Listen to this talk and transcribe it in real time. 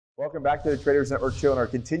Welcome back to the Traders Network Show and our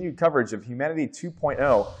continued coverage of Humanity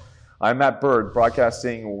 2.0. I'm Matt Bird,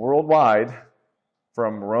 broadcasting worldwide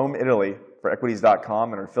from Rome, Italy for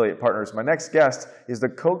Equities.com and our affiliate partners. My next guest is the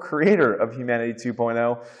co-creator of Humanity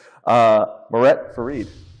 2.0, Moret Farid.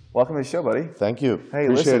 Welcome to the show, buddy. Thank you. Hey,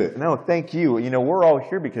 Appreciate it. No, thank you. You know, we're all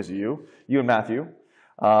here because of you and Matthew,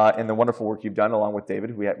 and the wonderful work you've done along with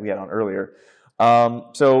David, who we had on earlier.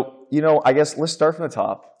 So, you know, I guess let's start from the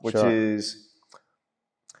top, which is,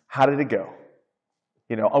 how did it go?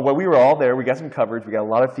 You know, well, we were all there. We got some coverage. We got a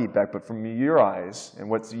lot of feedback. But from your eyes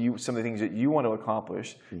and some of the things that you want to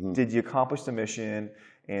accomplish, did you accomplish the mission?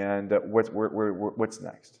 And what's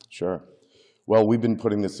next? Sure. Well, we've been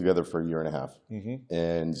putting this together for a year and a half.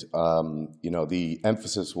 And, you know, the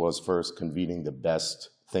emphasis was first convening the best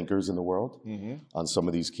thinkers in the world on some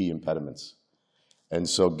of these key impediments. And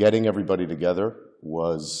so getting everybody together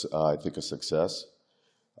was, I think, a success.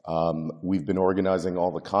 We've been organizing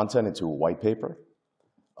all the content into a white paper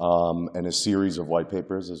and a series of white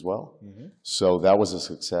papers as well. So that was a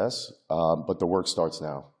success, but the work starts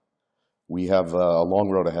now. We have a long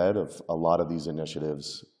road ahead of a lot of these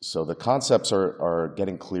initiatives. So the concepts are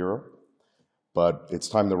getting clearer, but it's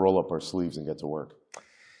time to roll up our sleeves and get to work.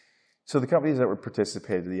 So the companies that were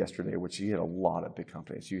participated yesterday, which you had a lot of big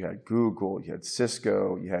companies. You had Google, you had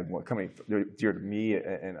Cisco, you had one company dear to me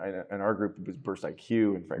and our group was Burst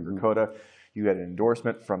IQ and Frank Ricotta. You had an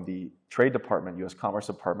endorsement from the Trade Department, U.S. Commerce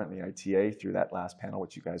Department, and the ITA through that last panel,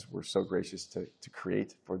 which you guys were so gracious to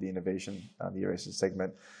create for the innovation, the innovation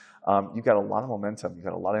segment. You've got a lot of momentum. You've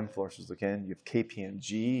got a lot of influencers looking in. You have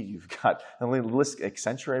KPMG. You've got not only the list,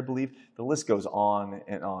 Accenture, I believe. The list goes on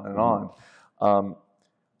and on and on.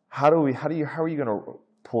 How are you going to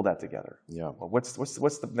pull that together? Yeah. What's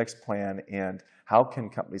the next plan, and how can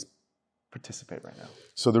companies participate right now?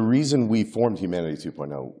 So the reason we formed Humanity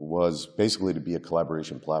 2.0 was basically to be a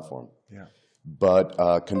collaboration platform. Yeah.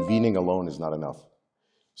 But convening alone is not enough.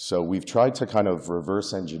 So we've tried to kind of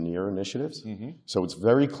reverse engineer initiatives. So it's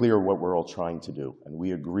very clear what we're all trying to do, and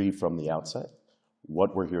we agree from the outset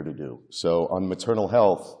what we're here to do. So on maternal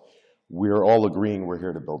health, we're all agreeing we're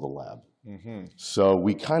here to build a lab. So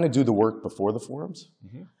we kind of do the work before the forums.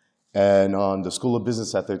 And on the School of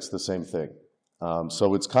Business Ethics, the same thing.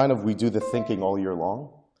 So it's kind of, we do the thinking all year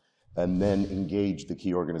long and then engage the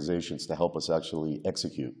key organizations to help us actually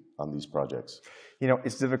execute on these projects. You know,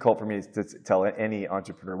 it's difficult for me to tell any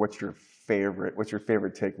entrepreneur what's your favorite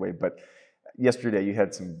takeaway, but yesterday you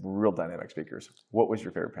had some real dynamic speakers. What was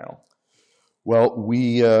your favorite panel? Well,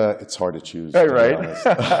 it's hard to choose. Hey, right.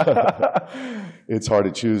 It's hard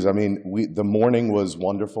to choose. I mean, the morning was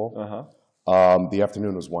wonderful. The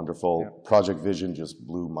afternoon was wonderful. Yeah. Project Vision just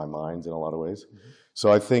blew my mind in a lot of ways.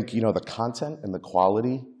 So I think, you know, the content and the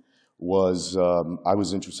quality was, I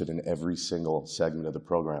was interested in every single segment of the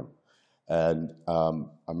program. And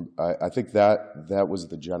I think that was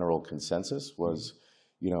the general consensus was,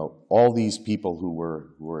 you know, all these people who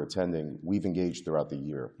were attending, we've engaged throughout the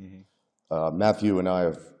year. Matthew and I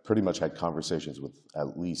have pretty much had conversations with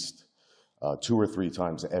at least 2 or 3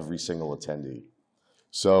 times every single attendee.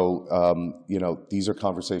 So, you know, these are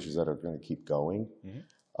conversations that are going to keep going.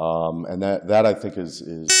 And that I think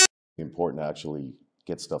is important to actually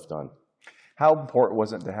get stuff done. How important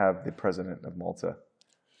was it to have the president of Malta?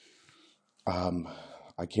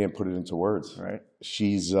 I can't put it into words. Right.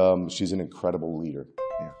 She's an incredible leader.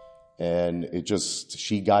 Yeah. And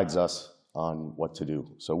she guides us on what to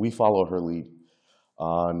do. So we follow her lead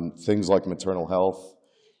on things like maternal health.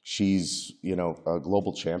 She's, you know, a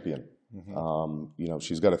global champion. You know,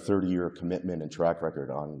 she's got a 30-year commitment and track record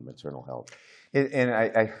on maternal health. And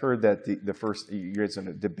I heard that the first you guys are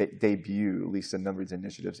going to debut at least a number of these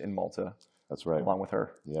initiatives in Malta. That's right. Along with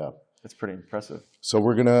her. Yeah. That's pretty impressive. So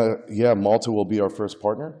Malta will be our first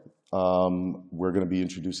partner. We're going to be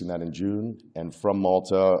introducing that in June. And from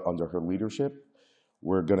Malta, under her leadership,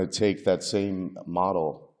 we're going to take that same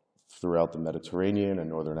model throughout the Mediterranean and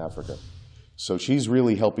Northern Africa. So she's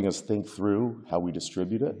really helping us think through how we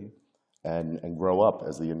distribute it and grow up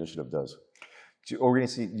as the initiative does. Do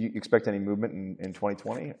you expect any movement in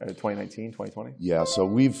 2020, 2019, 2020? Yeah, so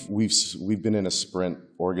we've been in a sprint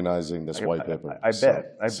organizing this white paper. I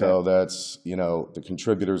bet. So that's, you know, the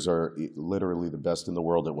contributors are literally the best in the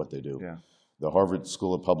world at what they do. Yeah. The Harvard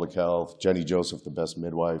School of Public Health, Jenny Joseph, the best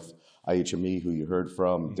midwife, IHME, who you heard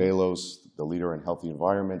from, Delos, the leader in healthy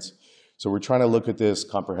environments. So we're trying to look at this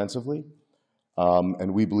comprehensively,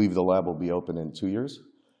 and we believe the lab will be open in 2 years.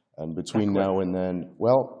 And between now and then,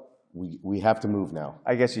 well, we have to move now.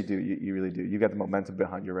 I guess you do. You really do. You got the momentum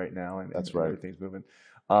behind you right now, and that's right. Everything's moving.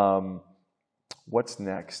 What's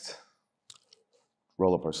next?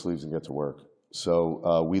 Roll up our sleeves and get to work.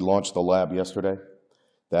 So we launched the lab yesterday.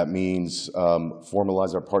 That means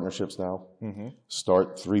formalize our partnerships now,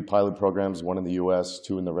 start 3 pilot programs, 1 in the US,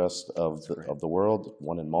 2 in the rest of the world,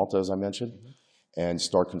 1 in Malta, as I mentioned, and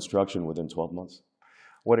start construction within 12 months.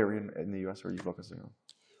 What area in the US are you focusing on?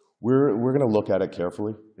 We're going to look at it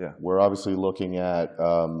carefully. Yeah. We're obviously looking at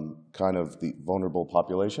kind of the vulnerable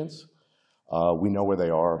populations. We know where they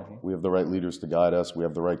are. We have the right leaders to guide us. We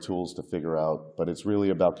have the right tools to figure out, but it's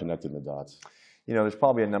really about connecting the dots. You know, there's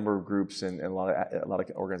probably a number of groups and a lot of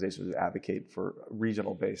organizations that advocate for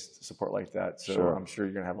regional-based support like that. So Sure. I'm sure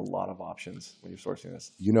you're going to have a lot of options when you're sourcing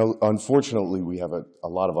this. You know, unfortunately, we have a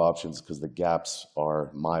lot of options because the gaps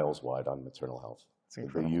are miles wide on maternal health. It's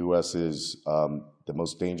incredible. The U.S. is the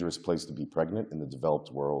most dangerous place to be pregnant in the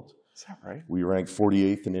developed world. Is that right? We rank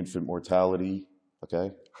 48th in infant mortality,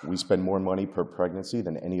 okay? We spend more money per pregnancy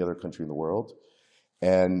than any other country in the world.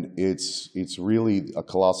 And it's really a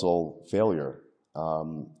colossal failure.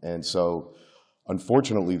 And so,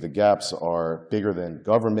 unfortunately, the gaps are bigger than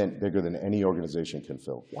government, bigger than any organization can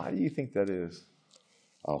fill. Why do you think that is?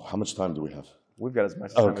 Oh, how much time do we have? We've got as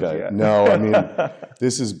much time as you Okay, got. no, I mean,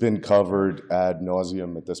 this has been covered ad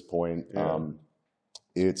nauseum at this point. Yeah.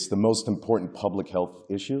 It's the most important public health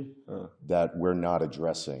issue that we're not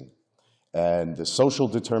addressing. And the social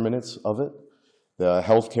determinants of it, the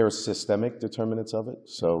healthcare systemic determinants of it,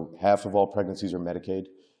 so half of all pregnancies are Medicaid.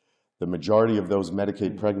 The majority of those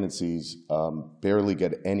Medicaid pregnancies barely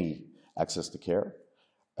get any access to care.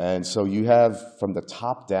 And so you have, from the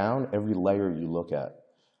top down, every layer you look at,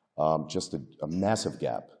 just a massive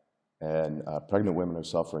gap. And pregnant women are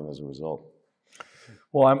suffering as a result.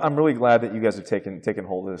 Well, I'm really glad that you guys have taken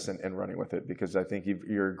hold of this and running with it, because I think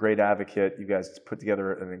you're a great advocate. You guys put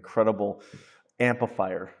together an incredible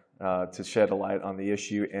amplifier to shed a light on the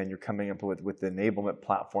issue, and you're coming up with the enablement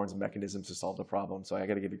platforms and mechanisms to solve the problem. So I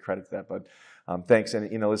got to give you credit to that, bud. Thanks.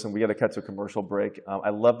 And listen, we got to cut to a commercial break.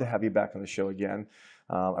 I'd love to have you back on the show again.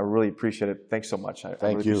 I really appreciate it. Thanks so much. I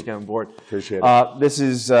really appreciate you on board. Appreciate it. This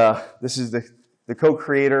is the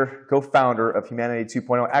co-creator, co-founder of Humanity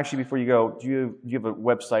 2.0. Actually, before you go, do you have a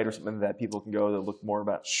website or something that people can go to look more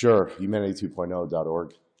about? Sure,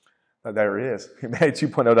 humanity2.0.org. There it is,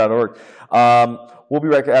 humanity2.0.org. We'll be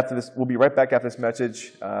right after this. We'll be right back after this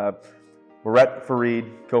message. Murat Farid,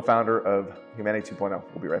 co-founder of Humanity 2.0.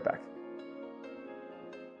 We'll be right back.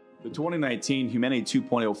 The 2019 Humanity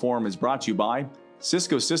 2.0 Forum is brought to you by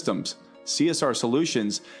Cisco Systems, CSR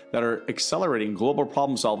solutions that are accelerating global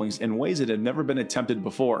problem solving in ways that have never been attempted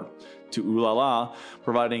before, to Ulala,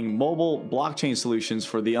 providing mobile blockchain solutions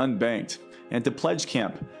for the unbanked, and to Pledge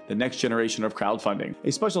Camp, the next generation of crowdfunding.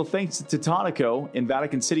 A special thanks to Tonico in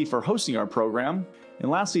Vatican City for hosting our program.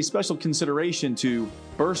 And lastly, special consideration to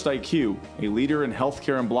Burst IQ, a leader in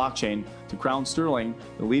healthcare and blockchain, to Crown Sterling,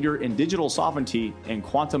 the leader in digital sovereignty and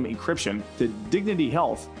quantum encryption, to Dignity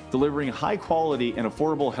Health, delivering high quality and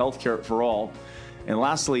affordable healthcare for all. And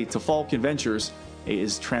lastly, to Falcon Ventures,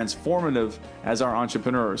 is transformative as our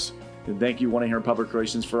entrepreneurs. And thank you, 1-800 Public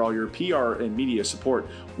Relations, for all your PR and media support.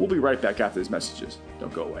 We'll be right back after these messages.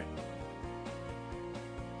 Don't go away.